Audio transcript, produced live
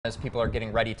as people are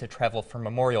getting ready to travel for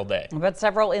Memorial Day. But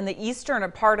several in the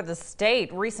eastern part of the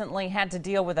state recently had to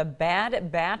deal with a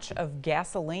bad batch of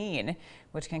gasoline,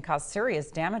 which can cause serious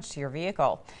damage to your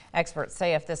vehicle. Experts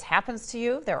say if this happens to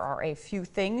you, there are a few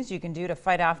things you can do to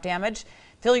fight off damage.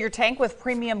 Fill your tank with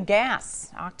premium gas.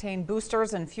 Octane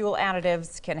boosters and fuel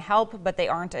additives can help, but they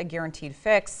aren't a guaranteed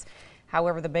fix.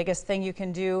 However, the biggest thing you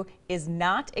can do is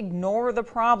not ignore the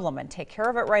problem and take care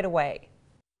of it right away.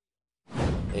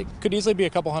 It could easily be a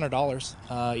couple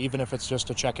 $100, even if it's just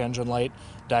a check engine light,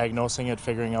 diagnosing it,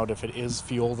 figuring out if it is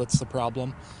fuel that's the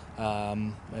problem,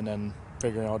 and then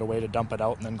figuring out a way to dump it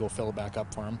out and then go fill it back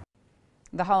up for them.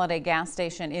 The Holiday gas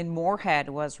station in Moorhead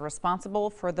was responsible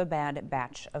for the bad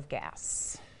batch of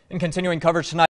gas. In continuing coverage tonight.